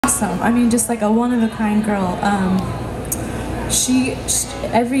awesome. I mean, just like a one-of-a-kind girl. She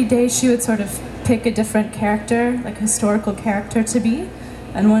every day she would sort of pick a different character, like historical character to be.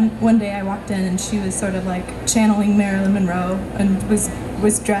 And one day I walked in and she was sort of like channeling Marilyn Monroe and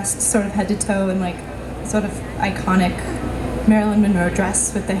was dressed sort of head to toe in like sort of iconic Marilyn Monroe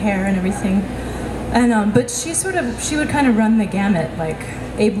dress with the hair and everything. And but she would kind of run the gamut, like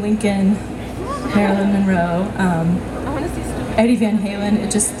Abe Lincoln, Marilyn Monroe, Eddie Van Halen.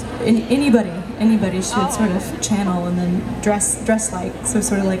 It just anybody she would sort of channel and then dress like, so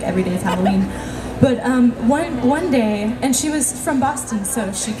sort of like every day's Halloween. But one day, and she was from Boston,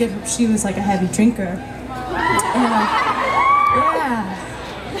 so she was like a heavy drinker. And, yeah,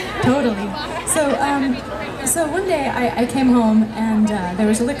 totally. So one day I came home and there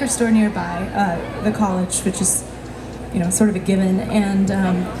was a liquor store nearby the college, which is, you know, sort of a given, and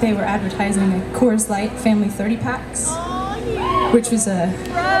they were advertising a Coors Light Family 30 packs, which was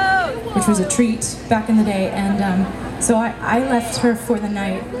a treat back in the day. And so I left her for the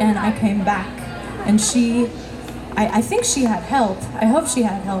night, and I came back. And I think she had help, I hope she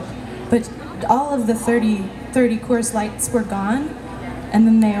had help, but all of the 30 Coors Lights were gone, and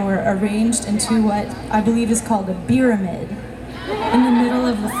then they were arranged into what I believe is called a pyramid in the middle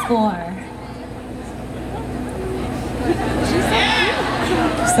of the floor.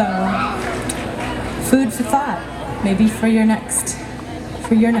 So, food for thought, maybe for your next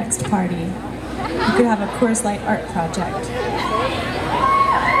party. You could have a Coors Light art project.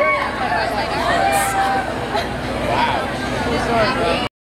 Wow.